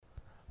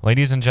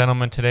Ladies and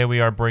gentlemen, today we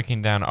are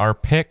breaking down our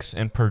picks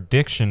and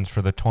predictions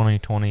for the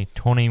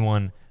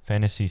 2020-21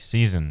 fantasy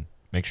season.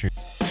 Make sure.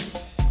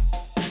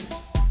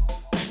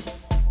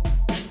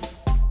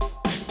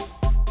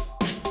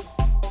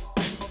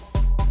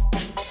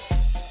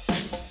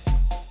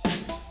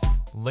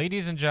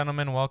 Ladies and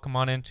gentlemen, welcome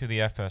on into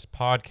the FS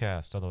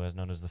Podcast, otherwise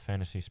known as the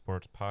Fantasy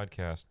Sports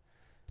Podcast.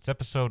 It's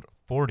episode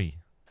 40.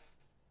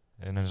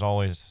 And as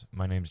always,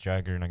 my name's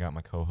Jagger, and I got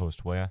my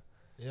co-host, Wea.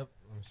 Yep,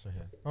 I'm still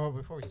here. Oh,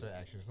 before we start,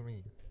 actually, just let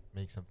me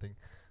make something.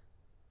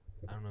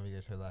 I don't know if you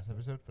guys heard last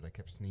episode, but I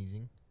kept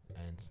sneezing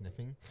and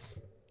sniffing.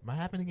 Might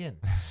happen again.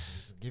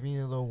 Just giving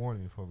you a little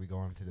warning before we go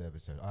on to the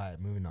episode. All right,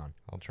 moving on.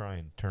 I'll try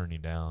and turn you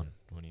down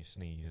when you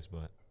sneeze,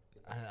 but...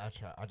 I'll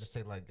try. I'll just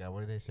say, like, what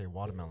do they say?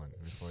 Watermelon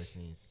before I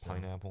sneeze. So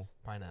Pineapple.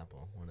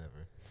 Pineapple,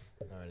 whatever.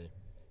 Alrighty.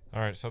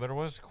 All right, so there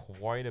was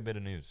quite a bit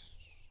of news.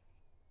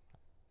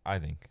 I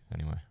think,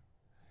 anyway.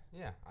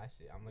 Yeah, I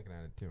see. I'm looking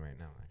at it too right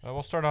now, actually.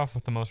 We'll start off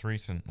with the most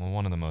recent. Well,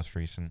 one of the most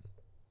recent.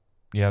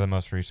 Yeah, the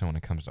most recent when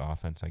it comes to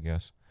offense, I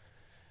guess.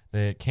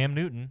 That Cam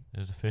Newton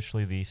is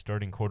officially the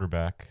starting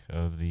quarterback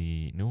of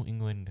the New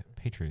England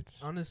Patriots.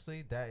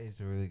 Honestly, that is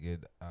a really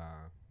good,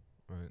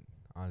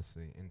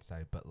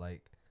 insight. But,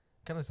 like,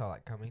 kind of saw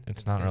that coming.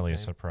 It's not really a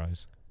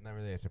surprise. Not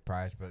really a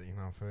surprise, but, you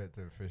know, for it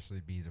to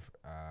officially be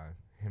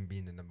him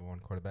being the number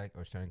one quarterback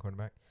or starting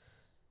quarterback,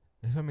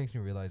 that's what makes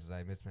me realize that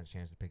I missed my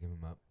chance to pick him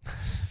up in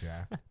the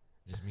draft.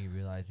 Just me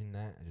realizing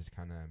that, it just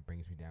kind of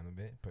brings me down a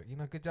bit. But, you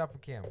know, good job for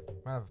Cam.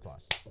 Round of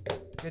applause.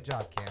 Good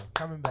job, Cam.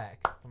 Coming back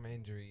from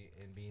injury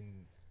and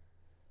being...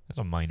 It's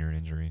a minor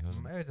injury. It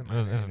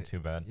wasn't too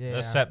bad. Yeah,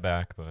 a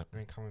setback, but... I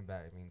mean, coming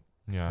back,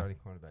 yeah. Starting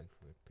quarterback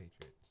with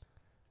Patriots.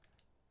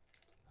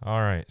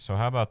 All right, so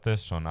how about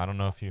this one? I don't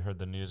know if you heard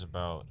the news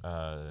about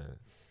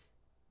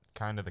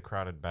kind of the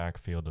crowded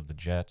backfield of the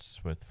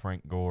Jets with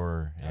Frank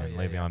Gore and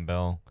Le'Veon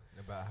Bell.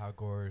 About how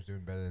Gore is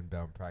doing better than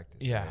Bell in practice.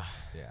 Yeah. Right?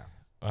 Yeah.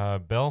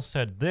 Bell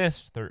said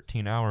this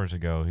 13 hours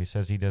ago. He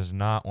says he does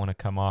not want to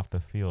come off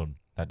the field.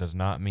 That does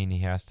not mean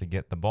he has to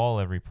get the ball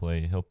every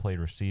play. He'll play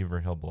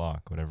receiver. He'll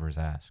block, whatever is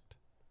asked.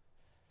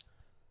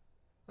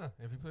 Huh.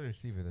 If he play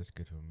receiver, that's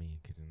good for me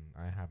because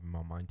I have him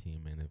on my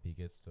team, and if he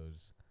gets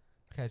those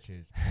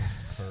catches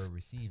points per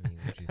receiving,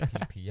 which is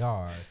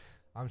PPR,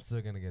 I'm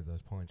still going to get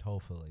those points,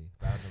 hopefully.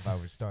 But I don't know if I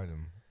would start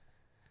him.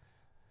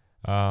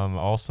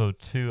 Also,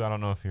 too, I don't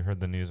know if you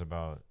heard the news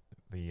about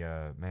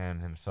the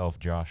man himself,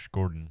 Josh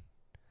Gordon,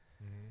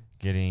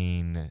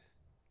 getting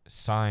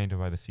signed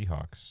by the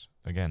Seahawks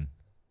again.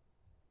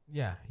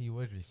 Yeah, he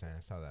was re-signed.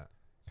 I saw that.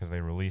 Because they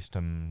released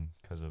him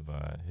because of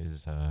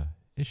his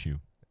issue.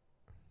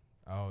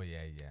 Oh,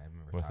 yeah. I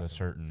remember with a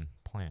certain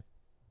plant.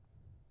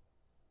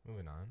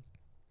 Moving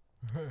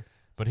on.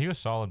 But he was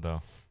solid,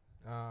 though.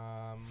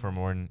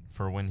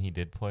 For when he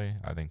did play,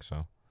 I think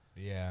so.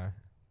 Yeah.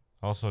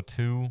 Also,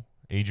 too,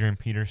 Adrian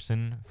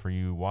Peterson, for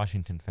you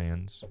Washington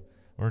fans,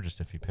 or just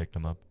if you picked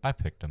him up. I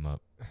picked him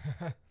up,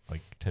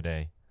 like,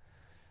 today.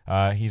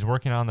 He's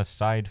working on the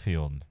side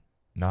field,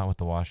 not with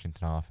the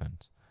Washington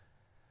offense.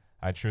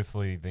 I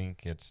truthfully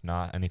think it's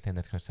not anything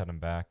that's going to set him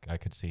back. I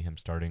could see him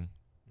starting.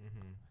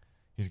 Mm-hmm.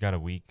 He's got a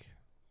week.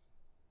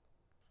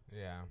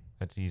 Yeah.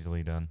 That's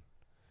easily done.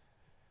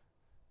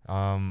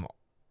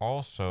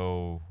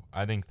 Also,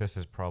 I think this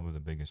is probably the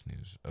biggest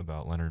news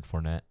about Leonard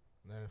Fournette.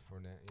 Leonard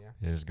Fournette,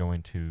 yeah. Is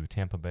going to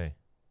Tampa Bay.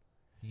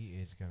 He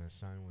is going to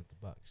sign with the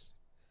Bucks.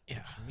 Yeah.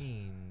 Which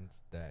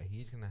means that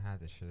he's going to have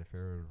to share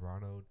with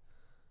Ronald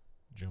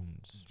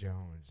Jones,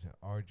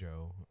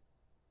 Arjo.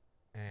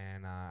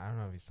 And I don't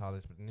know if you saw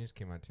this, but the news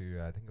came out too.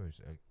 I think it was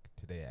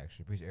today,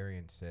 actually. Bruce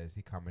Arians says,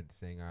 he commented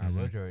saying,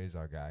 Rojo is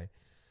our guy.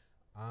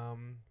 I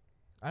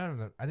don't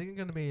know. I think it's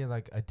going to be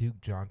like a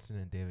Duke Johnson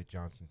and David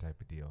Johnson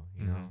type of deal,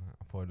 you know,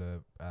 for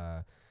the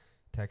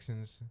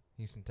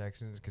Houston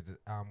Texans. Because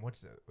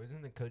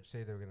wasn't the coach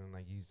say they were going to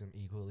like use them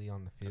equally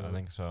on the field? I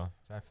think so.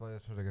 So I feel like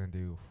that's what they're going to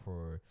do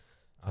for.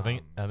 I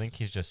think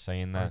he's just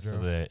saying that so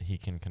that he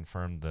can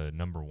confirm the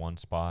number one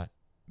spot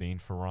being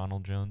for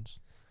Ronald Jones.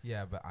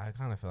 Yeah, but I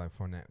kind of feel like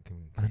Fournette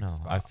can. I know.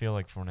 I feel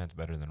like Fournette's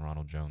better than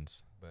Ronald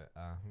Jones. But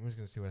we're just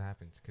gonna see what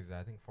happens because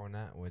I think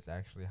Fournette was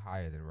actually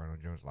higher than Ronald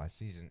Jones last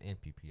season in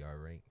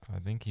PPR rank. I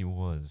think he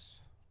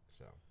was.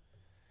 So.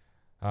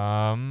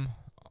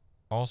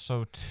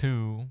 Also,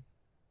 too.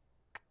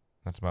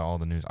 That's about all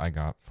the news I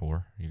got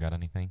for. You got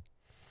anything?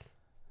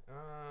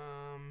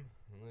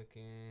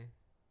 Looking.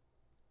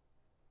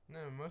 No,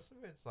 most of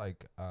it's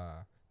like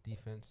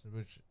defense,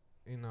 which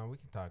you know we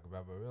can talk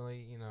about, but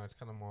really, you know, it's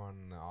kind of more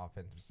on the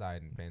offensive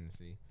side in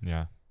fantasy.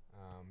 Yeah.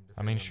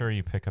 I mean, sure,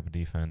 you pick up a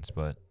defense,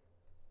 but.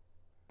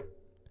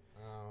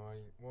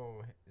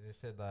 Well, they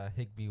said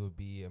Higbee would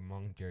be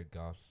among Jared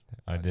Goff's.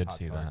 I did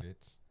see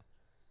targets.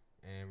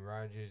 That. And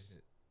Rodgers,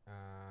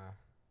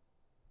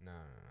 no.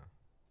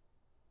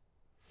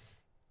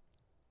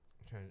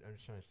 I'm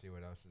just trying to see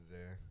what else is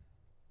there.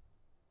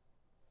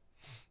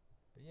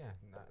 But yeah,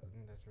 I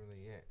think that's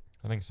really it.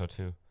 I think so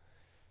too.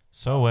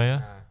 So, Wea.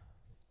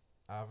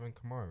 Alvin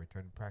Kamara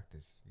returned to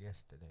practice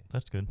yesterday.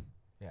 That's good.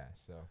 Yeah,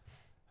 so.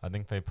 I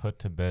think they put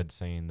to bed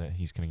saying that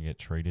he's going to get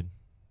traded.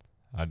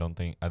 I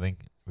think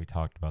we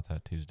talked about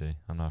that Tuesday.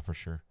 I'm not for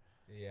sure.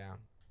 Yeah,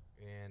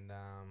 and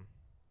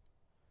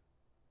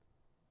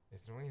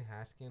is Dwayne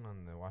Haskins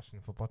on the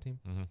Washington football team?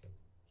 Mm-hmm.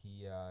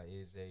 He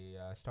is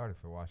a starter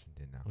for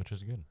Washington now, Which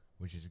is good.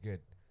 which is good.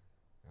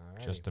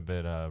 Alrighty. Just a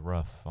bit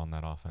rough on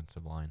that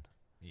offensive line.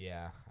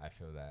 Yeah, I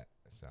feel that.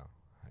 So,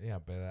 yeah,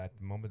 but at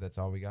the moment, that's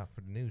all we got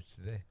for the news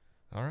today.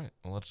 All right.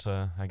 Well, let's,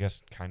 I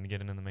guess, kind of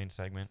get into the main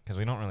segment. Because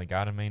we don't really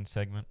got a main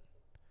segment.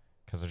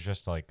 Because there's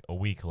just, like, a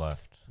week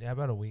left. Yeah,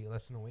 about a week,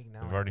 less than a week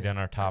now. We've already done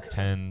our top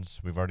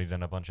 10s. We've already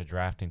done a bunch of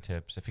drafting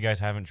tips. If you guys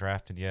haven't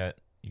drafted yet,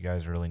 you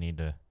guys really need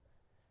to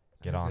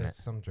get on it.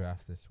 Some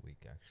draft this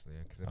week, actually,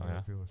 because I Oh,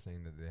 remember yeah? people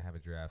saying that they have a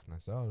draft, and I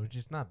said, oh, which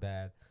is not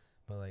bad.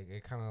 But, like,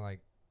 it kind of, like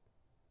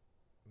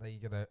you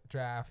gotta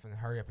draft and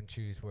hurry up and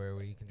choose where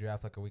you can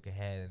draft, like, a week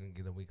ahead and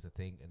get a week to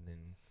think and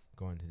then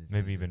go into the season.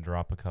 Maybe even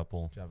drop a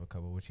couple. Drop a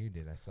couple, which you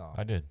did, I saw.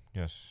 I did,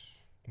 yes.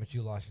 But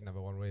you lost your number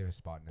one waiver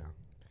spot now.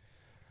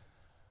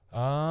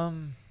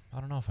 I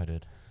don't know if I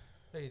did.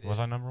 Yeah, you did. Was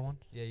I number one?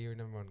 Yeah, you were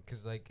number one.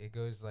 Because, like, it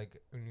goes,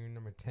 like, when you're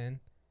number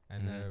 10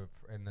 and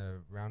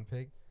the round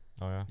pick,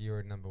 Oh, yeah? you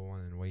were number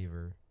one in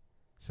waiver.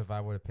 So if I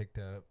would have picked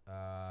up,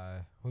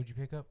 who'd you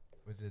pick up?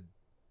 Was it,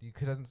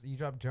 because you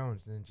dropped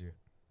Jones, didn't you?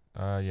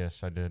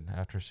 Yes, I did.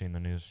 After seeing the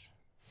news,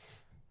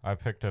 I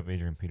picked up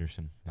Adrian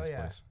Peterson in his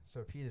place.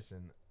 So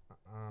Peterson.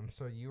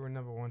 So you were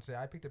number one. Say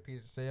I picked up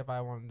Peterson. Say if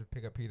I wanted to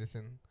pick up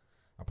Peterson,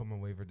 I'll put my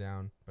waiver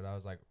down. But I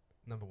was like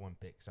number one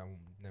pick, so I'm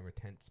number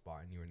 10th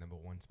spot, and you were number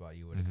one spot.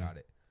 You would have got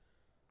it.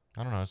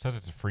 I don't know. It says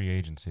it's a free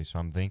agency, so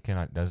I'm thinking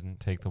it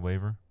doesn't take the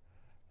waiver.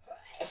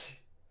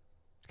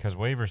 Because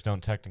waivers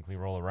don't technically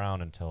roll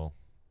around until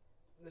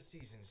The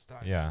season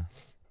starts. yeah.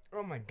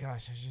 Oh my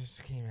gosh! I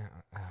just came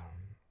out.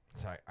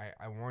 Sorry,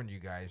 I warned you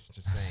guys.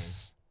 Just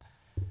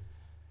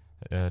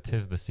saying.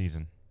 'Tis the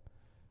season.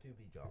 To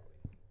be jolly.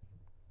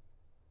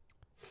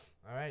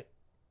 All right.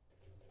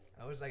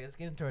 I was like, let's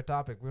get into our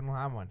topic. We don't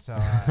have one, so.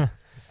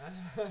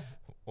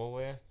 Well,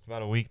 it's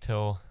about a week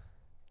till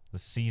the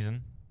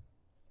season.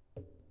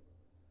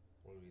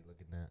 What are we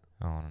looking at?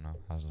 Oh, I don't know.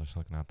 I was just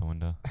looking out the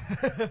window.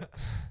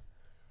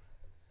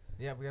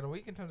 Yeah, we got a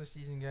week until the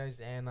season, guys,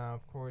 and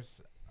of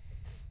course,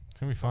 It's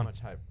gonna be so fun.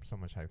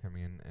 much hype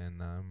coming in,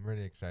 and I'm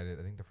really excited.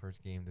 I think the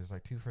first game, there's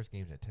like two first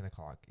games at 10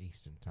 o'clock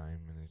Eastern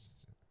time, and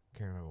it's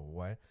can't remember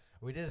what.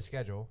 We did a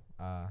schedule.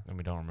 And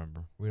we don't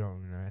remember We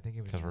don't know. I think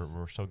it was because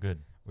we're so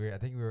good. I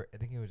think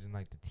it was in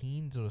like the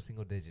teens or the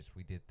single digits.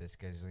 We did the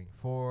scheduling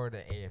for the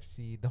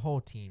AFC, the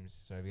whole teams.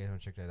 So if you guys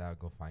want to check that out,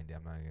 go find it.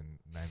 I'm not even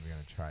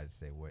gonna try to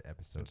say what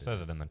episode. It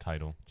says it in the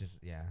title. Just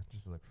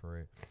look for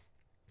it.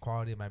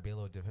 Quality might be a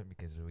little different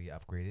because we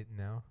upgraded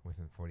now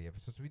within 40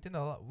 episodes. We did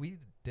a lot. We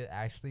did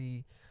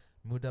actually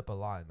moved up a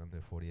lot in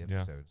under 40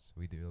 episodes.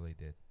 We really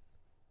did.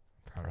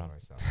 Proud of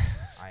ourselves.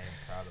 I am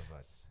proud of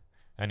us.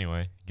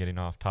 Anyway, getting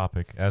off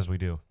topic as we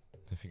do.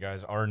 If you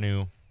guys are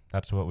new,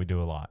 that's what we do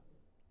a lot.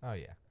 Oh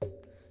yeah,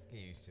 get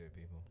used to it,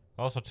 people.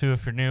 Also, too,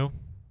 if you're new,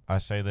 I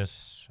say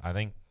this. I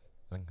think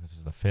this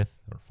is the 5th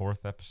or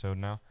 4th episode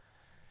now.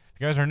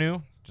 If you guys are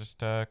new, just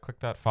click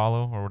that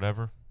follow or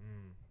whatever.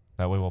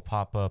 That way, we'll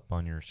pop up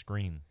on your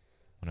screen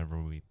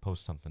whenever we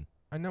post something.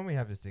 I know we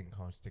have this thing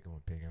called Sticking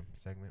with Pick'em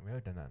segment. We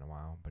haven't done that in a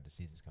while, but the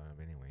season's coming up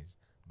anyways.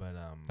 But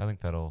I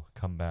think that'll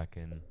come back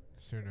in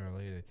sooner or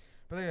later.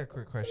 But I got a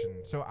quick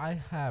question. So I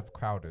have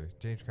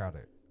James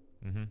Crowder,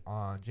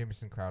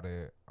 Jamison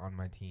Crowder on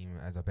my team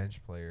as a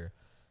bench player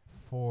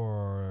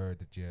for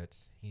the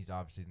Jets. He's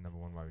obviously the number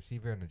one wide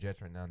receiver. And the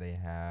Jets right now, they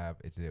have,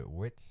 is it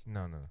Witz?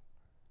 No.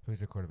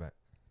 Who's the quarterback?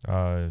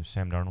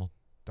 Sam Darnold.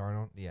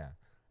 Darnold? Yeah.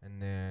 And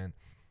then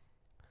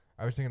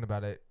I was thinking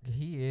about it.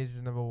 He is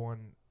the number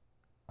one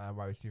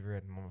wide receiver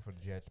at the moment for the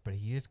Jets, but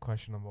he is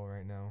questionable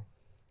right now.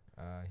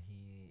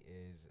 He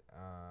is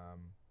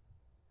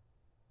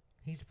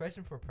he's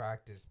present for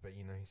practice, but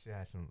you know he still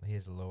has he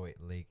has a low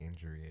leg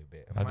injury a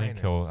bit. I think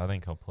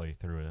he'll play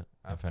through it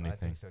if anything. I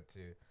think so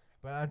too.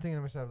 But I'm thinking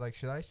to myself, like,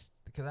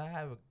 could I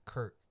have a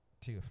Kirk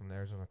too from the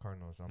Arizona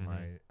Cardinals on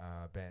my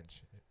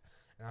bench?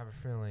 And I have a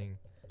feeling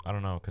I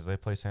don't know because they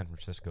play San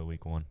Francisco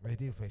week 1. they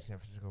do play San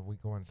Francisco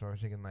week 1, so I was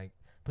thinking like,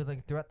 but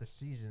like throughout the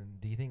season,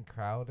 do you think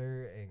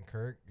Crowder and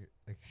Kirk?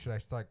 Like, should I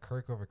start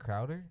Kirk over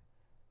Crowder?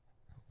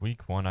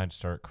 Week 1, I'd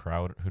start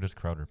Crowder. Who does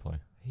Crowder play?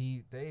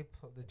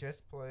 The Jets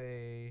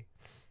play.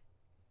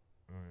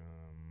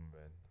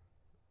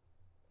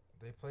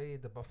 They play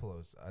the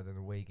Buffaloes at an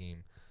away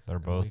game. They're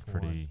both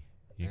pretty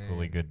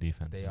equally good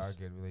defenses. They are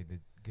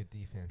good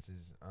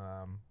defenses.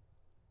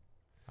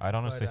 I'd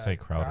honestly say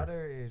Crowder.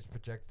 Crowder is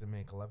projected to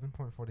make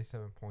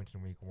 11.47 points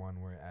in week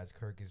 1, whereas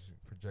Kirk is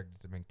projected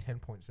to make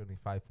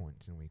 10.75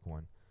 points in week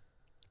 1.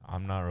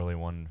 I'm not really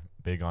one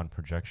big on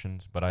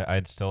projections, but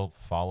I'd still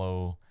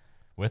follow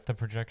with the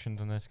projections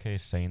in this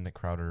case, saying that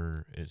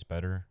Crowder is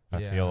better.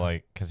 I feel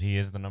like because he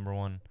is the number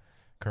one,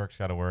 Kirk's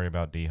got to worry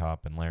about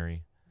D-Hop and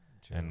Larry.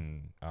 True.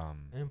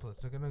 And plus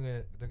they're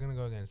gonna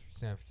go against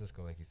San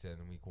Francisco, like you said,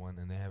 in week 1,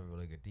 and they have a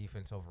really good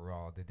defense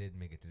overall. They did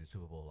make it to the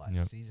Super Bowl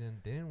last season.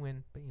 They didn't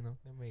win, but you know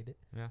they made it.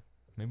 Yeah.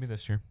 Maybe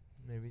this year.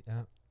 Maybe.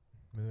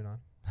 Moving on.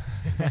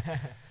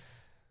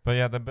 But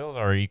yeah, the Bills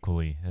are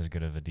equally as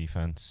good of a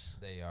defense.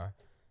 They are.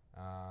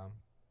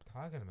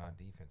 Talking about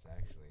defense,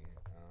 actually.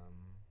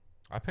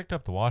 I picked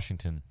up the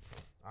Washington.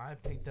 I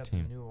picked up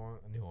Team.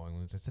 New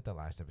Orleans. I said the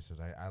last episode.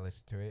 I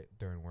listened to it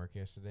during work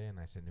yesterday, and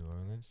I said New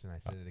Orleans, and I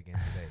said it again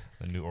today.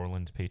 The New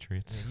Orleans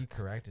Patriots. And you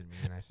corrected me,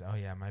 and I said, "Oh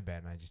yeah, my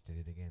bad," and I just did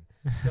it again.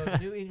 So the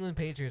New England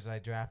Patriots, I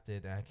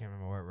drafted. I can't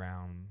remember what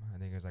round. I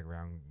think it was like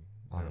round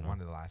I don't know. one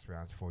of the last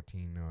rounds,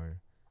 14 or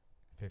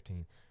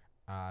 15.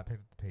 I picked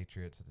up the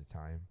Patriots at the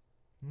time.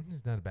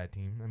 It's not a bad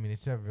team. I mean, they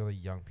still have really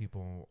young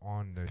people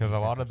on their Because a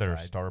lot of their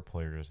defensive side. star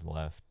players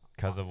left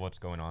because of what's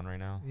going on right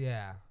now.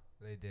 Yeah,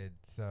 they did.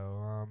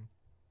 So,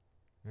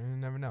 you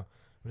never know.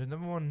 But the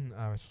number one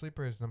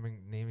sleeper is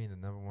naming the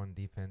number one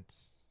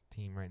defense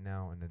team right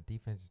now, and the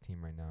defensive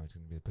team right now is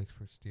going to be the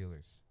Pittsburgh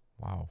Steelers.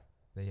 Wow.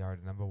 They are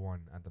the number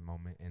one at the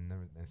moment, and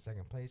the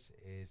second place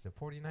is the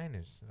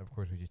 49ers. Of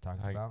course, we just talked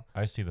about.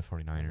 I see the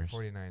And 49ers. The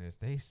 49ers.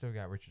 They still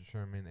got Richard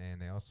Sherman,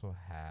 and they also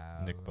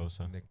have Nick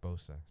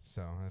Bosa.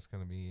 So that's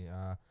going to be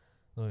a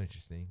little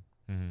interesting.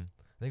 Mm-hmm.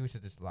 I think we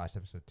said this last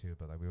episode too,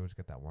 but like we always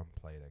get that one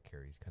play that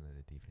carries kind of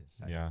the defense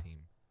side Yeah. of the team.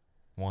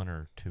 One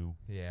or two.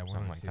 Yeah, one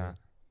Something or like two. that.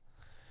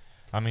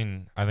 I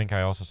mean, I think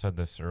I also said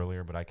this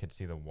earlier, but I could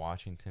see the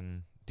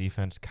Washington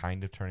defense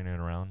kind of turning it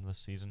around this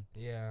season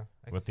Yeah.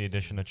 with the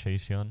addition of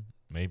Chase Young,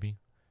 maybe.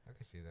 I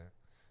can see that.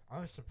 I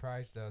was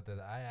surprised though that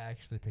I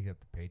actually picked up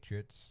the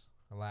Patriots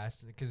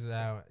because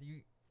our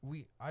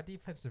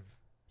defensive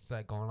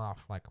side going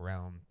off like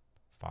around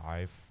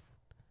 5.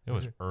 It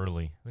was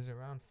early. Was it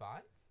around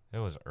 5? It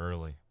was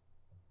early.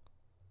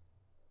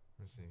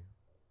 Let's see.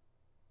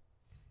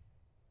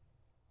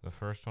 The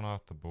first one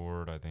off the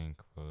board, I think,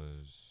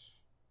 was.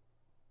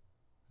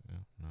 Yeah,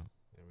 no.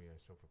 Yeah, we are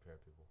so prepared,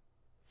 people.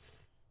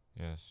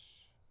 Yes.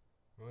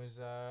 It was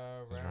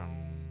It was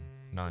around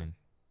 9.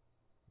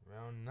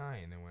 Round 9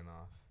 it went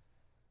off.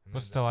 And But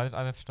then still,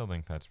 I still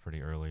think that's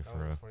pretty early that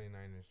for was a.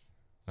 49ers.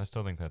 I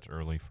still think that's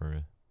early for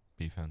a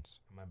defense.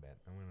 My bad.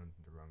 I went on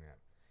the wrong app.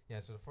 Yeah,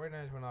 so the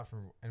 49ers went off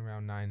in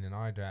round 9 in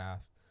our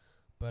draft.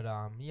 But,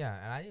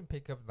 yeah, and I didn't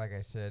pick up, like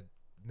I said,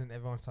 then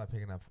everyone started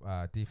picking up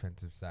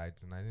defensive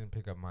sides, and I didn't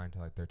pick up mine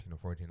until like 13 or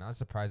 14. I was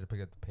surprised I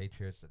picked up the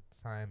Patriots at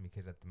the time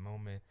because at the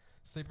moment,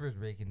 Sleeper is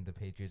ranking the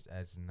Patriots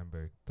as the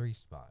number 3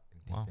 spot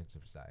in Wow.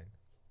 defensive side.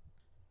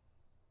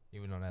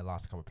 Even though they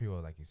lost a couple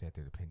people, like you said,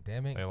 through the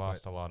pandemic. They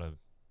lost a lot of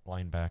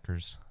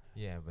linebackers.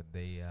 Yeah, but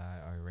they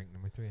are ranked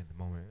number 3 at the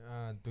moment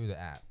through the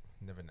app.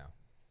 Never know.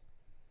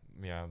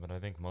 Yeah, but I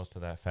think most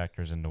of that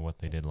factors into what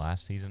they did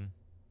last season.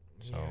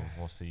 So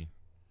we'll see.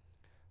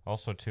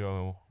 Also,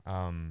 too,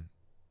 a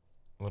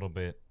little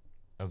bit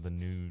of the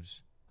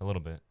news,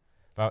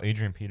 about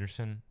Adrian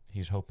Peterson.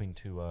 He's hoping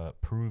to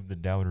prove the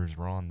doubters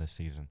wrong this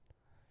season.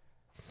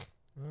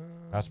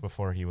 That's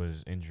before he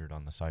was injured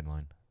on the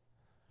sideline.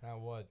 That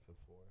was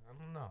before. I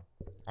don't know.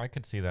 I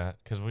could see that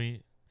because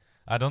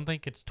I don't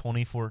think it's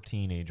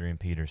 2014 Adrian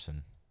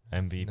Peterson, It's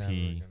never MVP gonna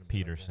be like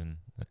Peterson.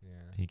 that. Yeah.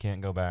 He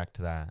can't go back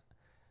to that.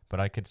 But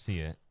I could see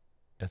it.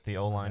 If the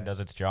O-line Okay. does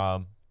its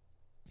job,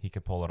 he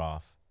could pull it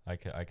off. I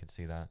could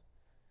see that.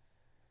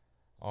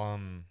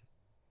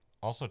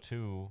 Also,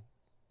 too,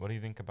 what do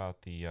you think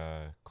about the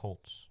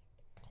Colts?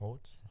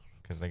 Colts?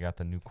 Because they got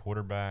the new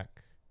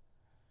quarterback.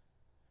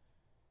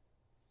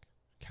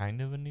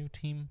 Kind of a new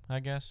team, I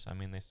guess. I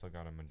mean, they still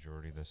got a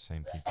majority of the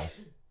same people.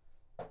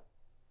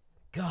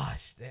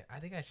 Gosh, I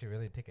think I should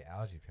really take an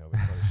allergy pill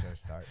before the show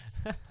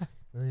starts.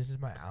 This is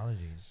my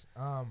allergies.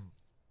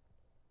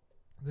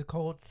 The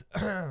Colts.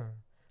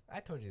 I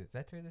told you this. Did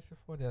I tell you this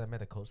before? That I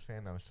met a Colts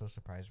fan. I was so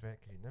surprised by it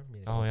because you never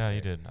meet a Colts Oh, yeah, fan.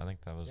 you did. I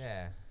think that was...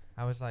 Yeah.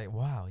 I was like,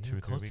 wow, you're 2 a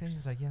or 3 Colts fan? weeks.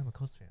 He's like, yeah, I'm a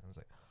Colts fan. I was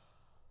like,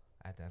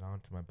 add that on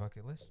to my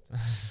bucket list.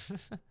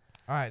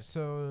 All right,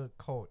 so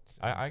Colts.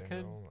 in I could-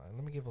 general.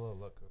 Let me give a little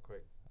look real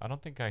quick. I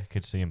don't think I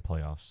could see him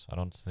playoffs. I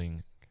don't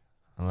think...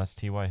 Unless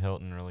T.Y.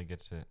 Hilton really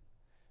gets it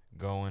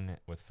going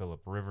with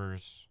Phillip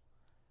Rivers.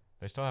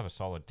 They still have a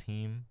solid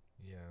team.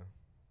 Yeah.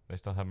 They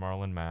still have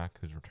Marlon Mack,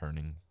 who's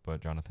returning, but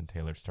Jonathan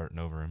Taylor's starting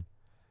over him.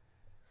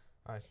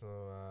 All right, so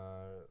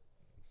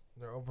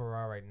they're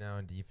overall right now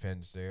in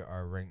defense. They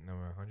are ranked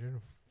number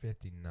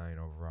 159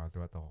 overall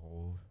throughout the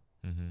whole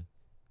Mm-hmm.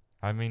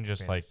 I mean,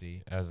 just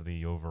fantasy. like as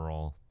the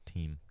overall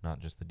team, not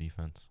just the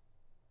defense.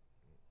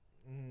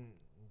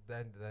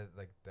 That is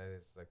like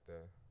the.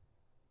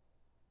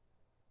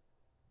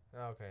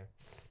 Okay.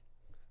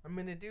 I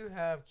mean, they do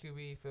have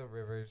QB Phil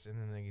Rivers, and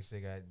then like you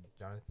said, got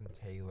Jonathan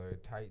Taylor,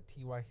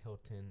 T.Y.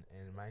 Hilton,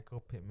 and Michael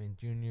Pittman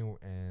Jr.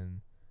 and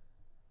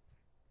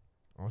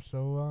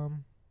also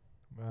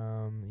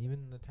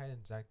even the tight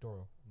end Zach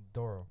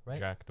Doyle, right?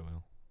 Jack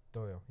Doyle.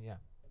 Doyle, yeah,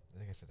 I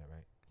think I said that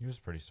right. He was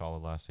pretty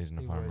solid last season,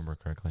 He if I was. remember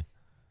correctly.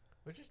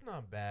 Which is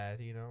not bad,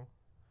 you know.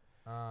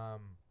 I'm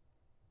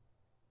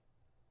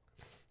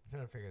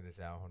trying to figure this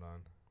out. Hold on.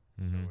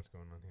 I don't know Mm-hmm. what's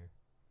going on here.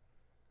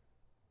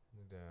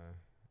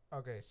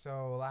 Okay,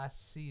 so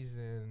last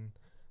season,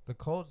 the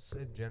Colts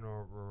in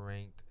general were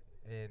ranked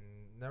in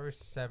number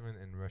 7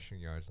 in rushing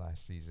yards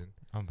last season.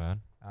 Not bad.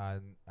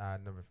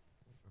 Number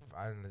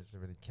I don't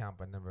necessarily count,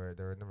 but they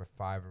were number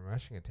 5 in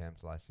rushing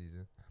attempts last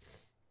season,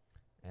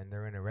 and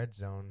they're in a red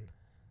zone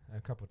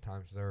a couple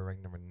times. So they were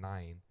ranked number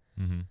 9,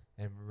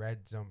 and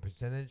red zone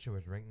percentage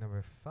was ranked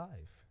number 5,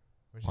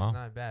 which is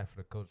not bad for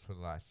the Colts for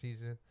the last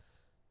season.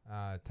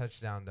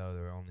 Touchdown though,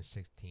 they were only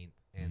 16th,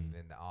 and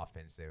in the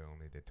offense they were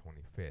only the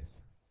 25th.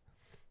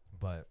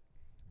 But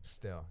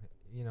still,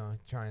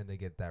 trying to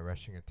get that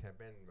rushing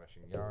attempt and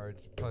rushing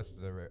yards, plus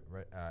the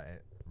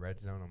red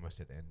zone, almost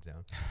at end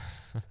zone.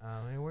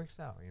 It works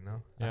out,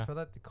 Yeah. I feel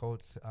like the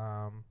Colts.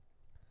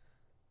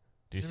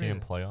 Do you see them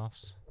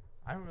playoffs?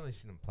 I don't really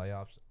see them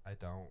playoffs. I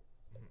don't.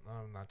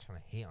 I'm not trying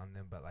to hate on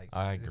them, but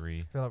I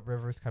agree. Phillip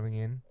Rivers coming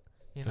in.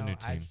 It's a new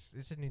team.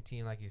 It's a new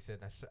team, like you said.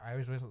 I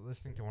was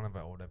listening to one of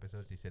our old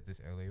episodes. He said this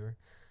earlier.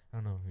 I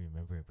don't know if you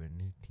remember it, but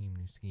new team,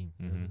 new scheme.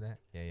 Remember that?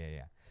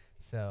 Yeah.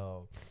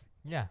 So,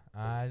 yeah,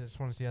 I just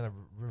want to see how the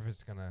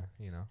Rivers gonna,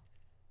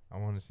 I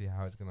want to see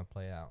how it's gonna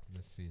play out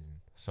this season.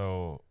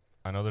 So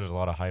I know there's a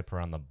lot of hype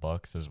around the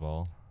Bucks as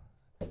well,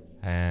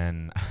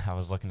 and I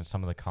was looking at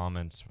some of the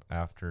comments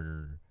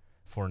after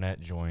Fournette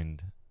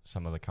joined.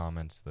 Some of the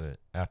comments that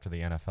after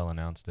the NFL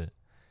announced it,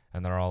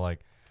 and they're all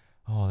like,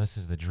 "Oh, this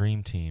is the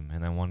dream team,"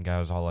 and then one guy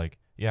was all like,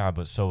 "Yeah,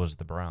 but so is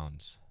the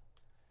Browns."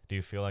 Do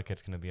you feel like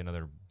it's gonna be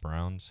another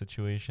Browns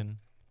situation?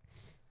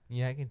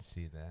 Yeah, I can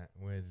see that.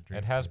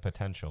 It has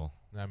potential.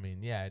 I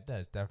mean, yeah, it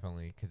does,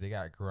 definitely, because they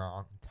got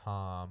Gronk,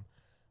 Tom,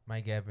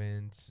 Mike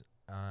Evans.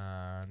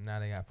 Now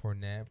they got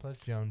Fournette, plus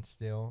Jones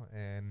still.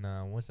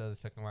 And what's the other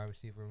second wide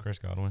receiver? Chris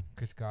Godwin.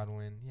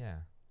 Yeah.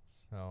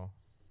 So,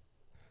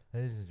 it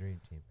is a dream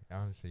team. It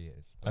honestly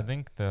is. I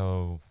think,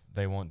 though,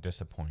 they won't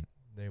disappoint.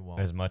 They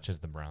won't. As much as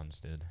the Browns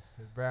did.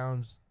 The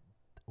Browns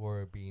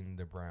were being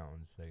the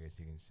Browns, I guess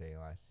you can say,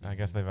 last season. I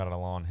guess they've had a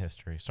long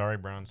history. Sorry,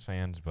 Browns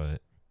fans,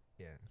 but...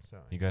 Yeah,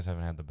 sorry. You guys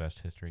haven't had the best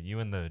history. You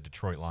and the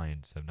Detroit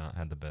Lions have not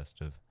had the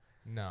best of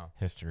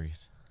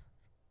histories.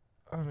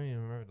 I don't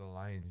even remember the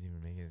Lions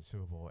even making a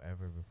Super Bowl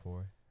ever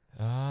before.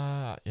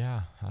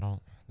 Yeah, I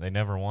don't. They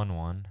never won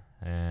one,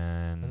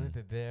 and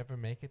did they ever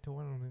make it to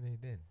one? I don't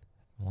think they did.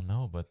 Well,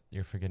 no, but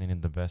you're forgetting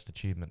the best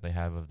achievement they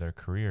have of their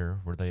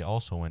career, where they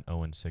also went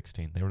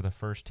 0-16. They were the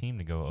first team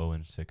to go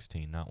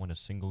 0-16, not win a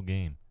single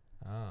game,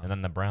 and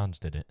then the Browns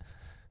did it.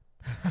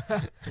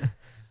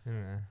 I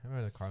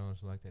remember the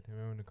Cardinals were like that. I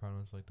remember when the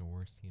Cardinals were like the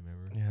worst team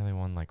ever. Yeah, they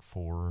won like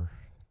 3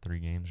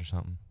 games or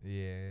something.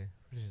 Yeah,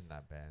 which is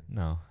not bad.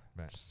 No,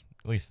 but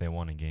at least they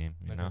won a game.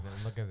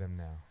 Look at them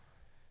now.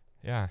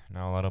 Yeah,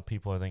 now a lot of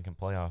people are thinking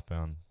playoff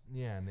bound.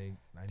 Yeah, and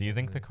Do you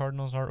think the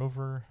Cardinals are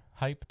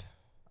overhyped?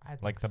 I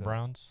think like the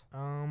Browns?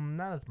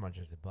 Not as much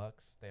as the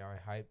Bucks. They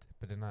are hyped,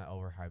 but they're not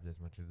overhyped as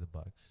much as the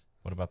Bucks.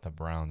 What about the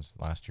Browns?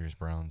 Last year's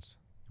Browns?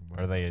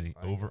 Are they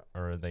or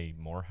are they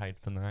more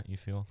hyped than that? You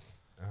feel?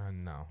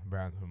 No,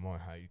 Browns were more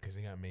hyped because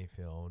they got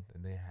Mayfield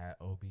and they had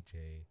OBJ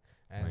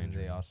and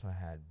Landry. they also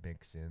had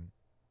Mixon.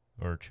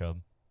 Or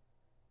Chubb.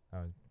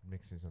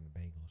 Mixon's on the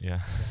Bengals. Yeah.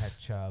 They had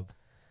Chubb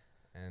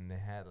and they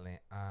had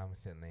I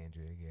almost said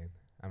Landry again.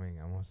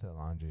 I almost said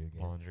Landry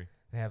again. Landry.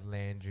 They have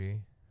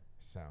Landry,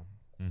 so.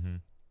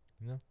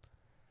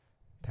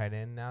 Tight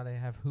end now they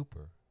have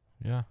Hooper.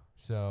 Yeah.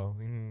 So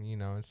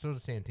it's still the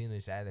same team. They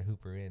just added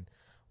Hooper in,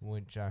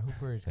 which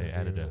Hooper is. They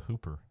added a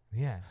Hooper.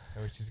 Yeah,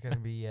 which is gonna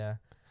be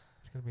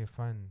it's gonna be a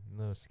fun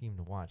little scheme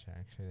to watch.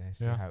 Actually, I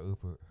see how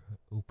Hooper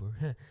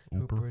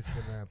is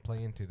gonna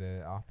play into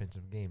the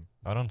offensive game.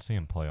 I don't see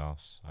him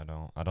playoffs. I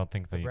don't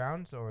think the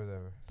Browns or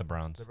the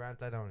Browns. The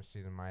Browns, I don't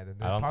see them either.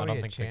 I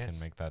don't think they can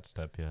make that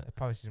step yet. They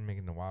probably see them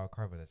making the wild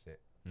card, but that's it.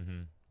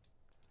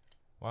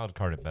 Wild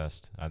card at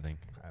best, I think.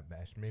 At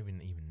best, maybe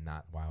even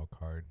not wild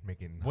card.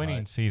 Making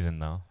winning season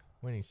though.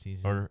 Winning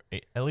season, or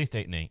at least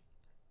 8-8.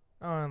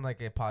 Oh, and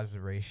like a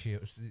positive ratio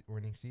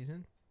winning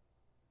season.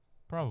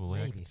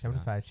 Probably maybe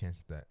 75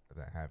 chance of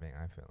that happening.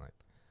 I feel like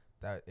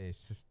that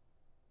is just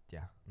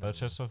That's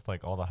just with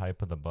like all the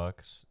hype of the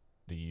Bucks.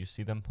 Do you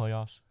see them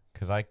playoffs?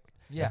 Because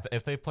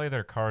if they play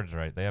their cards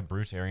right, they have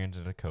Bruce Arians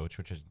as a coach,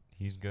 which is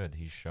he's good.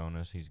 He's shown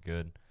us he's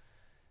good.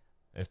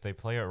 If they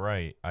play it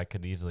right, I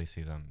could easily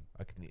see them.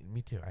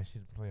 Me too. I see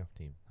the playoff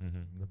team,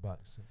 the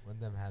Bucks, with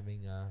them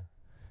having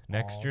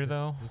next year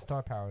though the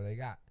star power they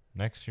got.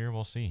 Next year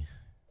we'll see.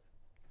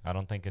 I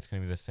don't think it's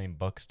gonna be the same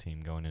Bucks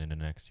team going into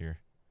next year.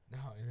 No,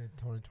 in the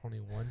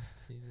 2021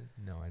 season,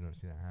 no, I don't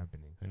see that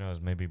happening. Who knows?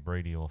 Maybe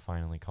Brady will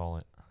finally call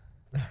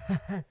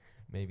it.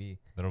 Maybe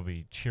there'll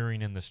be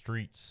cheering in the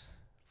streets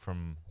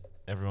from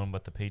everyone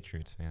but the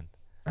Patriots fan.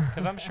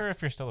 Because I'm sure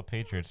if you're still a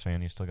Patriots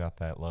fan, you still got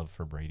that love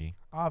for Brady.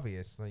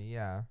 Obviously,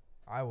 yeah.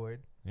 I would.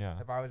 Yeah.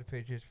 If I was a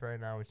Patriots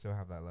fan, I would still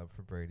have that love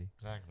for Brady.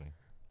 Exactly.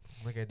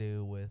 Like I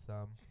do with,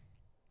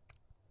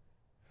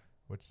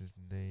 what's his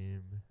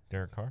name?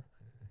 Derek Carr?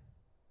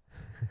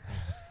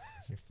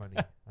 You're funny.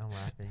 I'm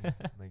laughing,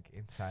 like,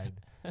 inside.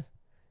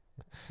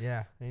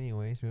 Yeah,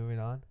 anyways, moving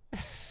on.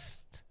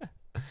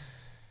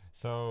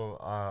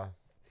 So,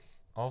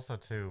 also,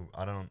 too,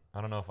 I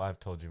don't know if I've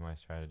told you my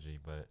strategy,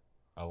 but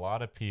a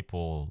lot of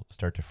people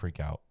start to freak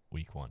out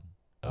week 1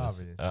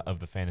 of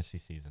the fantasy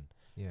season.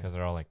 Yeah. Because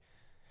they're all like,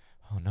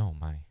 oh, no,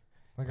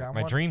 Like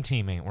My dream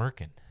team ain't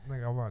working.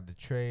 Like I wanted to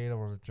trade. I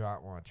want to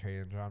drop. Want to trade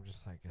and drop.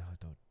 Just like, oh,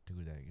 don't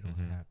do that. You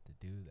don't have to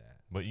do that.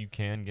 But you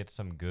can get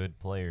some good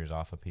players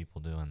off of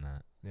people doing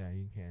that. Yeah,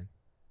 you can.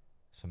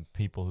 Some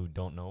people who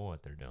don't know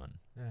what they're doing.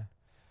 Yeah.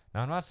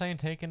 Now, I'm not saying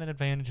taking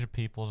advantage of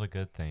people is a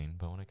good thing,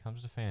 but when it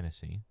comes to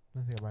fantasy,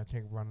 I think I might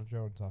take Ronald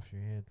Jones off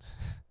your hands.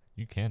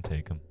 you can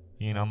take him.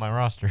 He ain't on my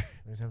roster.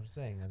 That's what I'm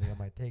saying. I think I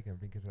might take him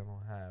because I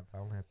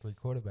only have 3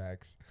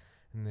 quarterbacks.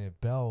 And if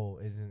Bell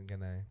is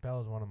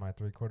one of my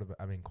 3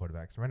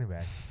 running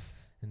backs.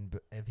 And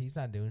if he's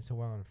not doing so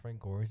well and Frank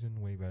Gore is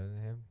doing way better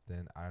than him,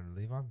 then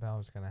Le'Veon Bell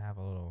is going to have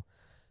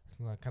it's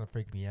going to kind of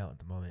freak me out at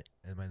the moment.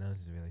 And my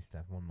nose is really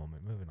stuffed. One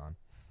moment. Moving on.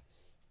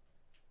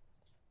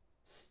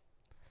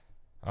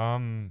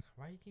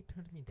 Why you keep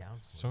turning me down?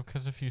 So,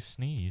 because if you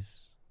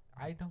sneeze.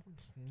 I don't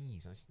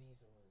sneeze. I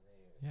sneeze over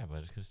there. Yeah,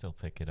 but it could still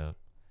pick it up.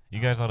 You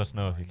guys let us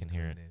know if you can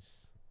hear it.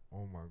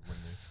 Oh my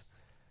goodness.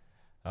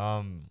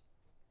 I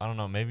don't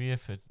know. Maybe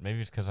it's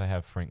because I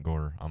have Frank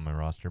Gore on my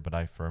roster, but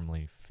I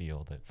firmly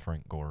feel that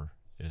Frank Gore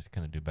is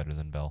going to do better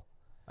than Bell.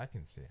 I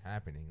can see it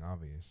happening,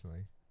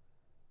 obviously.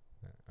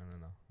 I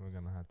don't know. We're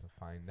going to have to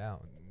find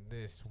out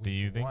this week. Do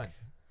you think?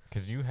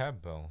 Because you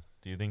have Bell.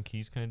 Do you think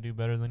he's going to do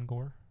better than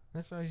Gore?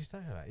 That's what I was just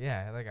talking about.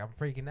 Yeah, like I'm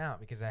freaking out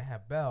because I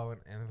have Bell,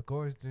 and if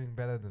Gore's doing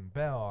better than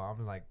Bell,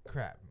 I'm like,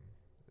 crap.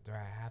 Do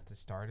I have to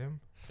start him?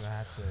 Do I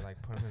have to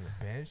put him in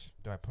the bench?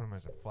 Do I put him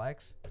as a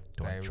flex?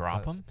 Do I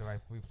drop him? Do I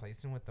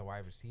replace him with the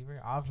wide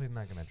receiver? Obviously, I'm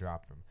not gonna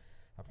drop him.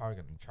 I'm probably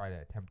gonna try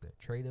to attempt to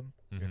trade him.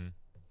 If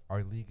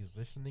our league is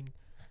listening,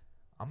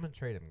 I'm gonna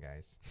trade him,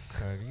 guys.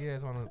 So if you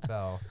guys want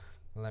Bell,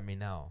 let me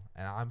know.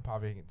 And I'm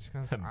probably just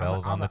gonna.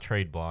 Bell's on the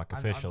trade block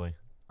officially.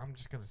 I'm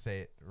just gonna say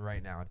it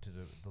right now to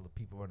the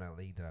people in that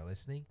league that are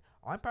listening.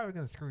 I'm probably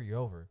gonna screw you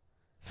over.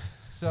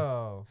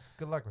 So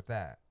good luck with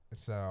that.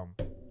 So,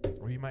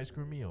 or you might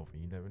screw me over.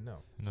 You never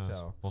know.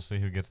 So we'll see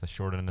who gets the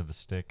short end of the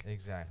stick.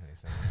 Exactly.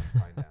 So we're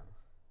gonna find out.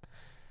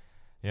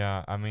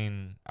 Yeah, I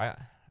mean, I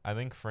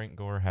think Frank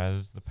Gore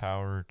has the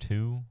power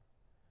to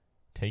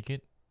take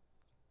it.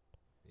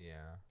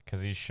 Yeah.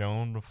 Because he's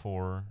shown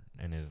before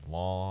in his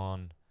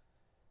long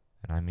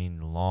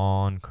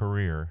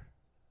career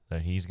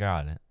that he's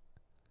got it.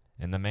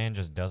 And the man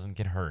just doesn't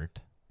get hurt.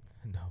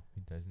 No,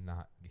 he does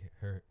not get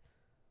hurt.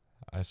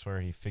 I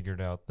swear he figured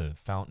out the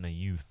fountain of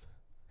youth.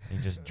 He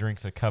just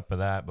drinks a cup of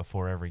that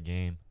before every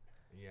game.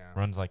 Yeah.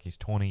 Runs like he's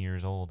 20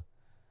 years old.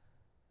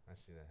 I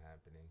see that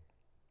happening.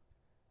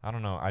 I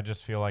don't know. I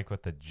just feel like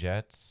with the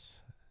Jets,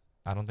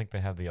 I don't think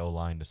they have the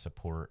O-line to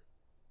support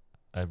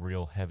a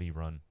real heavy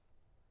run.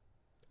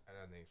 I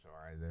don't think so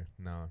either.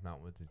 No,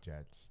 not with the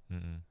Jets.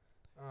 Mm-mm.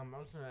 I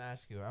was going to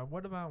ask you,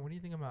 what do you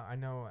think about, I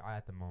know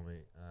at the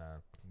moment,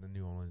 the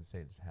New Orleans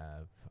Saints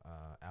have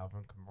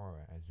Alvin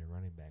Kamara as your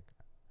running back,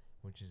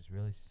 which is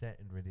really set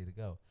and ready to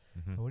go.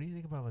 Mm-hmm. But what do you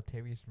think about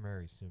Latavius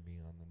Murray still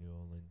being on the New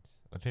Orleans?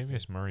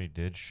 Latavius Murray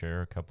did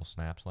share a couple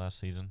snaps last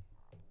season,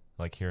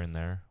 like here and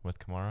there with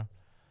Kamara,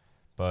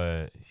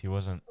 but he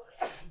wasn't,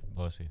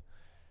 bless you,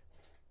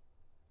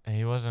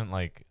 he wasn't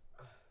like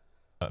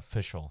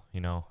official,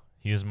 you know?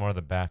 He was more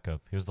the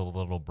backup. He was the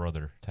little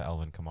brother to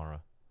Alvin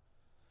Kamara.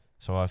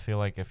 So I feel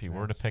like if you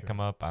were to pick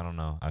him up, I don't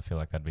know. I feel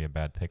like that'd be a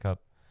bad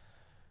pickup.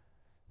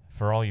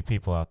 For all you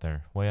people out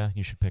there, well, yeah,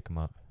 you should pick him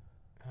up.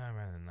 I'd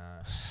rather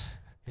not.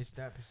 His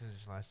stat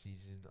percentage last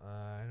season,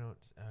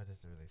 it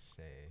doesn't really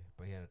say,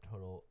 but he had a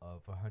total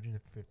of 157.20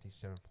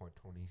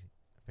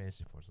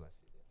 fantasy points last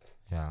season.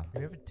 Yeah. Do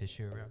you have a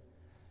tissue around?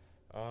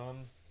 I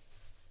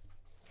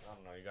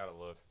don't know. You gotta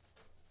look.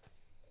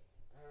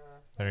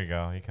 There you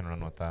go. You can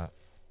run with that.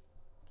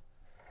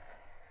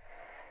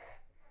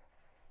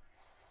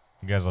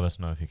 You guys let us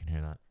know if you can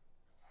hear that.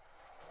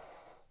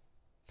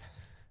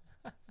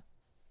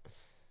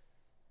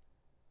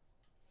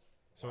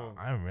 So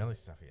I'm really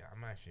stuffy.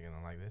 I'm actually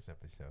gonna like this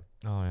episode.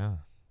 Oh yeah.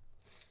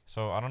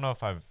 So I don't know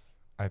if I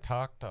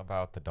talked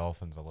about the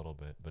Dolphins a little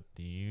bit, but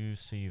do you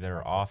see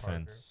their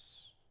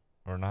offense,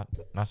 or not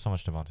so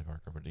much Devontae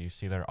Parker, but do you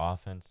see their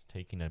offense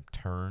taking a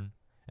turn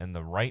in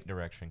the right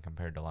direction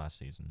compared to last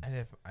season?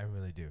 And I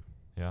really do.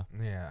 Yeah.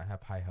 Yeah, I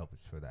have high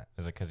hopes for that.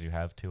 Is it because you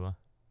have Tua?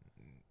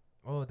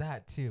 Oh,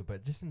 that too,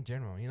 but just in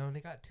general,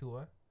 they got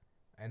Tua,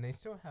 and they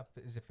still have.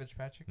 Is it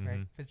Fitzpatrick? Mm-hmm.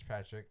 Right,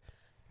 Fitzpatrick.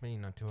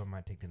 But Tua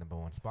might take the number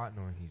 1 spot,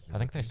 knowing he's. I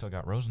think they still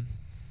got Rosen.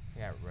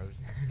 Yeah,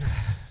 Rosen.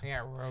 They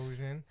got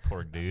Rosen.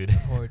 Poor dude.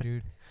 Poor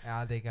dude.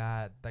 They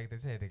got, like they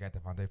say, they got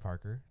Devontae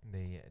Parker.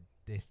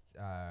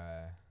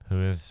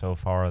 Who is so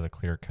far the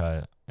clear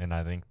cut, and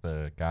I think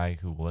the guy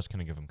who was going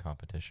to give him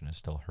competition is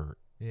still hurt.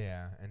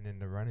 Yeah, and then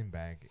the running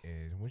back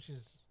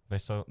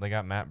They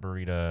got Matt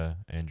Breida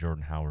and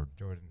Jordan Howard.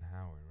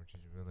 Which is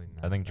really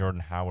not. I think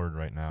Jordan Howard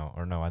right now,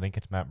 or no, I think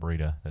it's Matt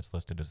Breida that's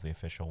listed as the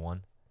official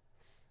one.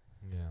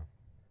 Yeah.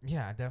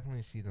 Yeah, I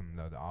definitely see them,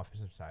 though. The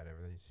offensive side, I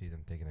really see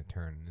them taking a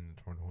turn in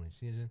the 2020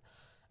 season.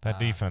 That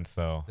defense,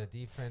 though. The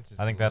defense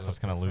is I think that's what's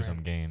going to lose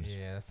them games.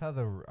 Yeah, that's how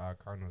the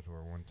Cardinals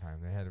were one time.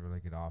 They had a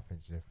really good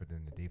offensive, but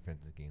then the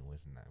defensive game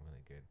wasn't that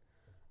really good.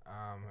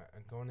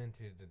 Going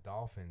into the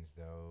Dolphins,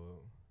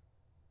 though,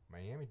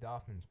 Miami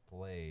Dolphins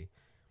play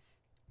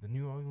the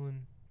New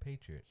England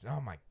Patriots.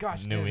 Oh my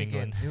gosh, New did it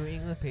England. again. New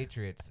England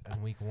Patriots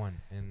in week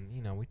 1.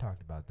 And, we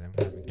talked about them.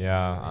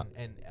 Yeah,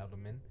 And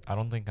Edelman. I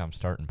don't think I'm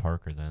starting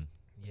Parker then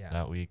Yeah.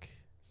 that week.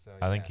 So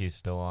I think he's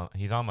still on.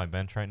 He's on my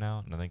bench right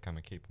now, and I think I'm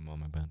gonna keep him on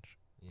my bench.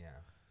 Yeah.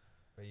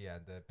 But yeah,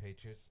 the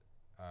Patriots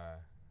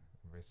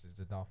versus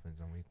the Dolphins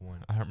on week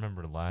 1. I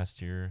remember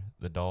last year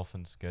the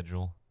Dolphins'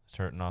 schedule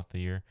starting off the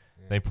year.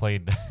 Yeah. They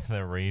played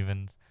the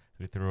Ravens,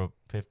 who threw up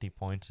 50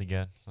 points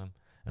against them,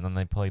 and then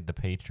they played the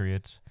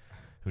Patriots,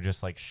 who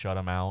just like shut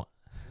them out.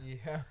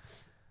 Yeah.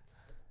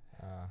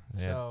 Yeah.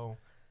 So,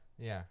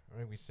 yeah,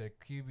 like we said,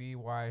 QB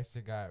wise,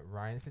 they got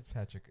Ryan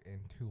Fitzpatrick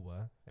and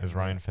Tua. Is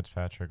Ryan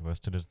Fitzpatrick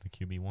listed as the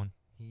QB1?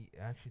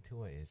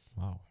 Tua is.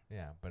 Wow.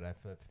 Yeah, but I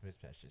feel like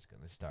Fitzpatrick's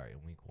going to start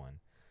in week 1.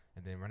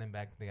 And then running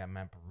back, they got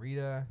Matt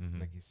Breida,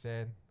 like you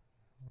said.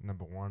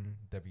 Number 1,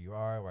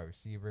 WR, wide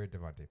receiver,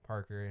 Devontae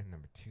Parker.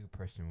 Number 2,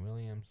 Preston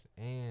Williams.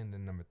 And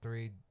then number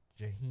 3,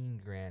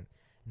 Jaheim Grant.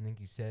 And like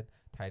you said,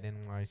 tight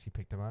end wise, he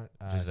picked him out.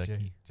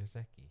 Jazeki.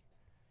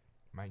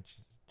 Mike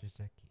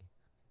Jazeki.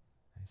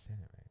 I said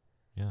it right.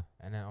 Yeah.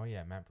 And then,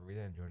 Matt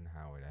Breida and Jordan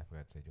Howard. I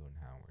forgot to say Jordan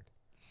Howard.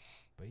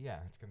 But yeah,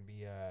 it's gonna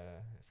be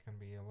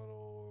a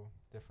little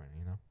different,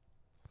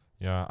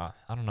 Yeah,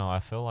 I don't know. I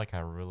feel like I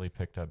really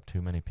picked up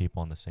too many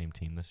people on the same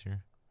team this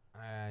year.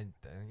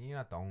 You're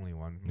not the only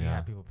one. You Yeah.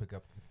 have people pick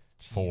up the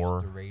Chiefs,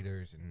 4. the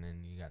Raiders, and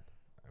then you got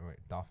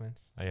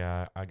Dolphins.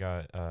 Yeah, I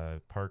got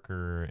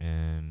Parker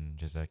and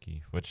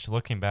Jazeki, which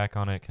looking back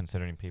on it,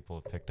 considering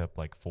people have picked up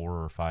like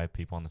 4 or 5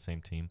 people on the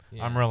same team,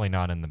 Yeah. I'm really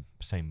not in the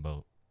same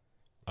boat.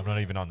 I'm not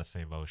even on the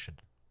same ocean.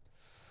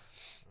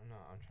 No,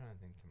 I'm trying to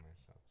think to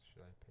myself.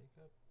 Should I pick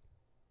up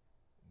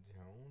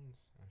Jones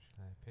or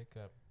should I pick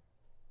up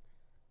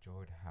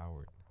Jordan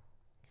Howard?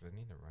 Because I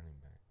need a running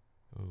back.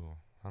 Ooh,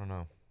 I don't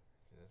know.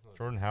 See, that's a little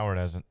Jordan Howard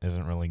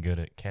isn't really good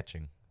at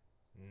catching.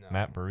 No.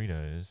 Matt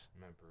Breida is.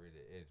 Matt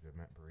Breida is, but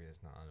Matt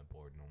Breida's not on the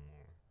board no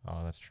more.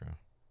 Oh, that's true.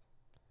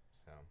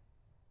 So,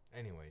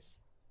 anyways,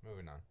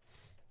 moving on.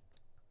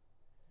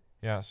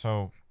 Yeah,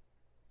 so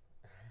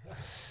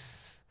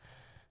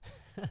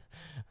What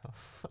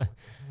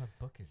kind of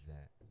book is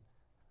that?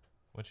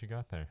 what you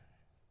got there?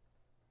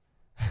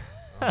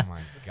 Oh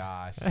my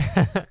gosh.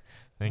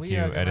 Thank we you,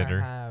 are gonna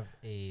editor. Have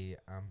we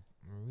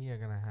are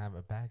gonna have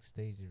a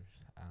backstage.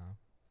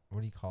 What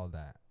do you call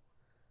that?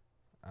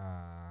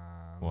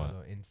 What?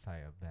 Little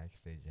insight of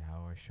backstage of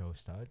how our show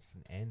starts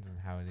and ends and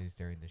how it is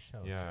during the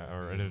show. Yeah, So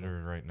our we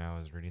editor right now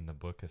is reading the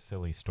book of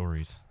silly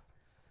stories.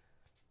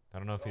 I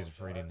don't know if he's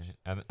reading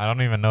it. I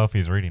don't even know if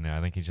he's reading it. I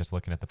think he's just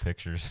looking at the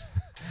pictures.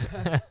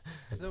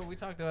 So we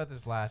talked about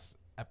this last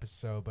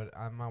episode, but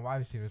on my wide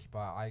receiver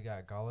spot, I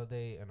got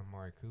Galladay and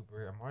Amari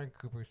Cooper. Amari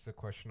Cooper is still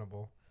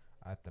questionable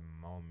at the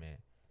moment.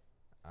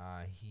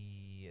 I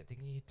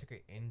think he took an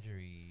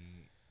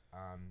injury.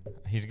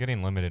 He's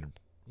getting limited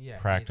Yeah,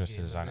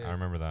 practices. I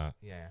remember that.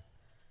 Yeah,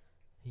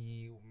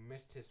 he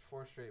missed his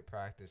 4th straight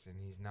practice, and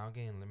he's now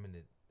getting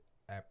limited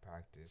at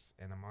practice.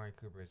 And Amari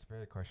Cooper is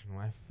very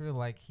questionable. I feel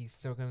like he's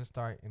still gonna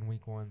start in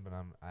week 1, but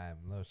I'm a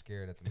little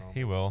scared at the moment.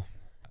 He will.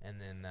 And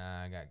then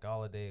I got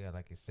Galladay,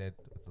 like I said,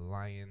 with the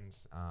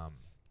Lions.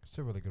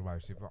 Still really good wide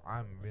receiver.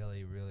 I'm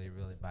really, really,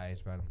 really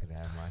biased about him because I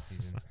had him last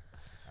season.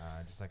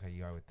 Just like how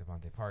you are with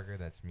Devontae Parker,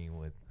 that's me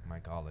with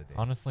Mike Galladay.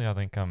 Honestly, I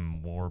think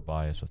I'm more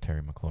biased with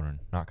Terry McLaurin.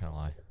 Not gonna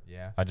lie.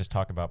 Yeah. I just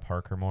talk about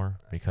Parker more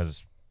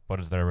because what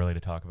is there really to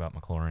talk about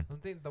McLaurin? I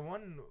think the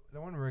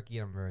one rookie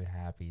I'm very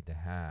happy to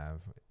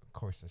have. Of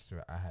course,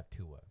 I have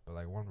Tua, but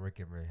like one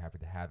rookie I'm very happy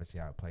to have to see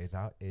how it plays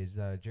out is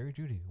Jerry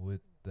Jeudy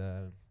with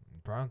the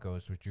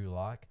Broncos with Drew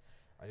Lock.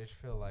 I just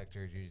feel like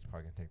Jerry Judy's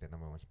probably gonna take that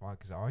number 1 spot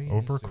because all he needs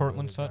Over to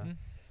Cortland really Sutton?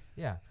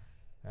 Yeah,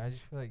 I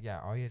just feel like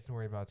all he has to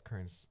worry about is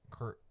Cortland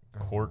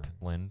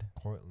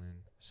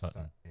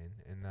Sutton.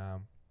 And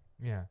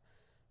yeah.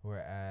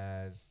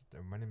 Whereas the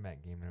running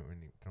back game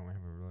don't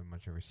have really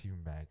much of a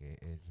receiving back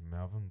is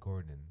Melvin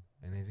Gordon,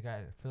 and he's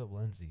got Philip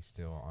Lindsay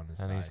still on the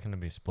side. And he's gonna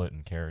be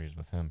splitting carries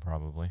with him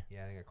probably.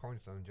 Yeah, they got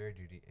Cortland Sutton, Jerry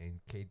Jeudy, and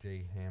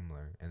KJ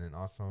Hamler, and then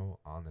also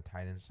on the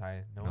tight end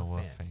side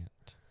Noah Fant.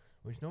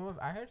 Which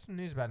I heard some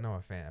news about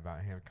Noah Fant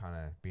about him kind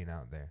of being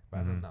out there, but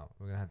I don't know.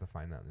 We're gonna have to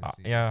find out this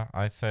season. Yeah,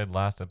 I said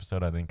last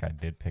episode I think I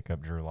did pick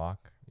up Drew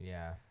Lock.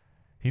 Yeah,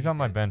 he's on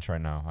my bench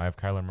right now. I have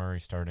Kyler Murray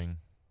starting,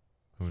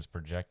 who's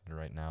projected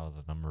right now as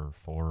a number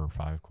 4 or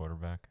 5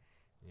 quarterback.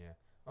 Yeah.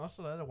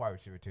 Also, the other wide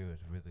receiver too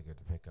is really good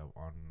to pick up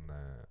on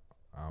the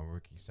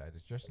rookie side.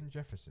 It's Justin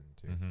Jefferson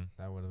too.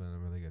 That would have been a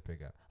really good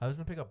pickup. I was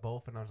gonna pick up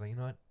both, and I was like, you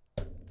know what?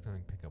 It's gonna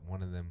pick up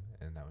one of them,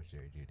 and that was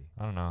Jerry Jeudy.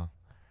 I don't know.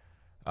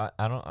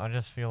 I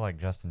just feel like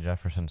Justin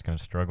Jefferson's gonna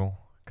struggle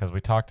because we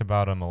talked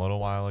about him a little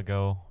while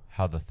ago.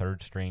 How the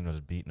 3rd string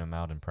was beating him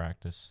out in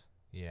practice.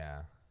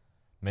 Yeah.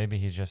 Maybe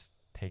he's just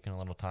taking a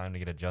little time to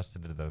get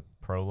adjusted to the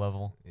pro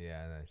level.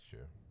 Yeah, that's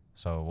true.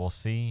 So we'll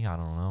see. I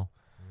don't know.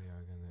 We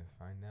are gonna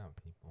find out,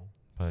 people.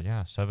 But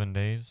yeah, 7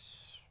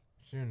 days.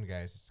 Soon,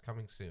 guys. It's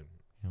coming soon.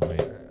 Wait.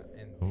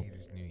 And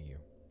Jesus knew you.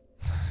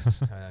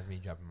 That's me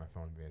dropping my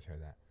phone. You guys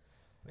heard that.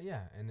 But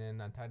yeah, and then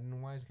tight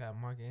end wise, got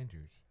Mark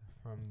Andrews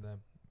from the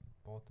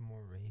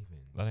Baltimore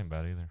Ravens. That ain't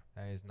bad either.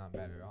 That is not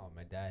bad at all.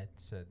 My dad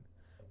said,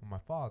 well, my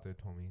father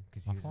told me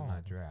because he My was in father.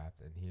 that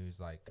draft, and he was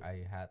like,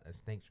 I had a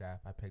snake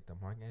draft. I picked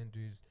up Mark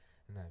Andrews,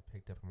 and I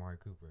picked up Amari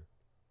Cooper.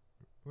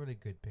 Really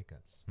good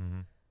pickups. Mm-hmm.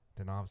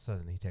 Then all of a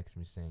sudden, he texts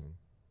me saying,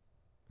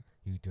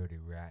 "You dirty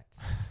rat."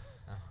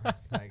 I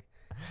was like,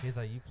 he's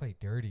like, "You play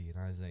dirty," and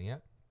I was like,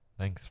 "Yep,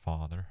 Thanks,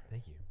 Father.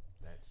 thank you.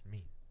 That's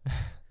me."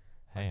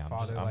 Hey, My I'm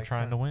father I'm likes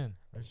trying to son. win.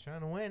 I'm just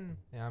trying to win.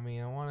 I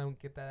mean, I want to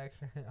get that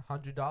extra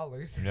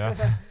 $100.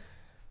 Yeah.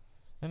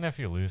 And if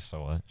you lose,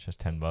 so what? It's just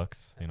 $10,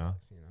 you know?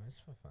 It's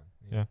for fun.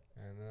 Yeah.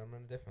 And then I'm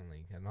in a different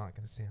league. I'm not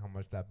gonna say how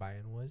much that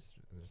buy-in was.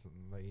 Just to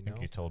let you I think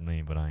know. you told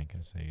me, but I ain't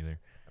gonna say either.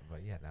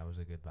 But yeah, that was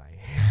a good buy.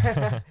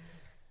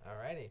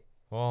 Alrighty.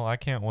 Well, I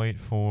can't wait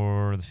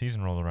for the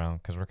season roll around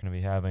because we're gonna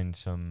be having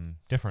some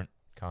different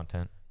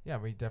content. Yeah,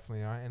 we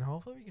definitely are, and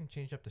hopefully we can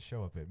change up the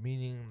show a bit.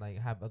 Meaning, like,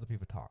 have other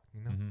people talk.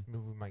 You know, Mhm. maybe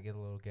we might get a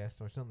little guest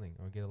or something,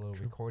 or get a little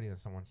True. recording of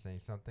someone saying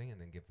something, and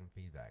then give them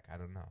feedback. I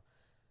don't know,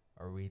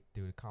 or we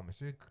do the comments,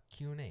 do a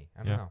Q&A.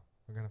 I don't Yeah. know.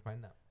 We're gonna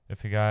find out.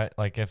 If you got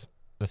if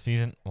the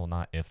season, well,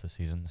 not if the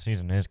season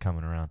is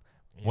coming around.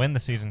 When the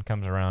season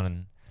comes around,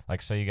 and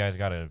like, say you guys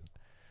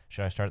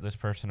should I start this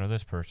person or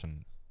this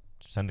person?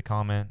 Send a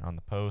comment on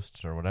the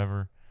posts or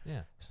whatever.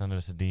 Yeah, Send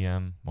us a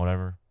DM,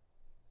 whatever.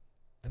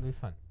 it'd be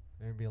fun.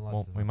 There'd be a lot.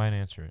 Well, we might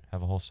answer it.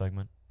 Have a whole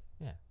segment.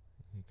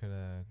 You could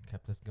have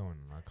kept us going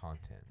on our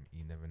content.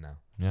 You never know.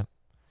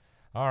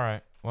 All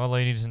right. Well,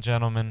 ladies and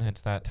gentlemen,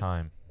 it's that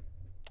time.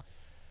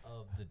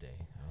 Of the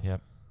day.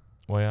 Yep.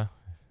 Well, yeah.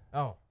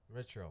 Oh,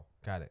 retro.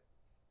 Got it.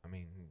 I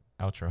mean,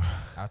 Outro.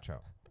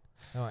 outro.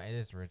 No, it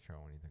is retro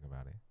when you think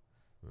about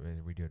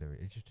it. We do it every.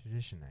 It's a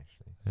tradition,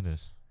 actually. It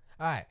is.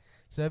 All right.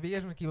 So if you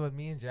guys want to keep up with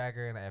me and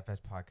Jagger and the FS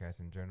podcast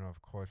in general,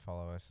 of course,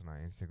 follow us on our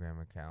Instagram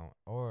account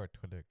or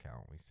Twitter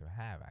account. We still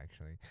have,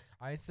 actually.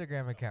 Our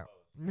Instagram account.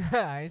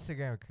 Our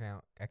Instagram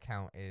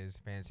account is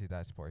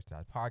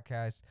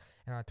fantasy.sports.podcast.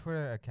 And our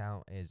Twitter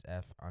account is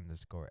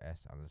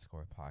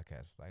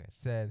F_S_podcast. Like I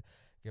said,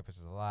 give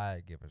us a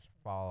like, give us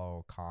a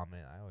follow,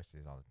 comment. I always say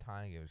this all the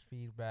time. Give us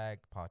feedback,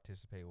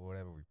 participate with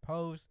whatever we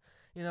post,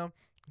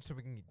 so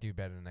we can do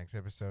better in the next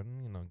episode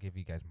and, give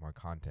you guys more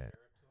content.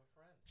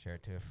 Share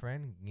it to a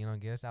friend,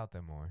 get us out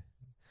there more.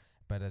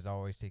 But as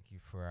always, thank you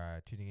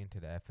for tuning into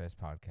the FS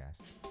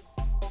podcast.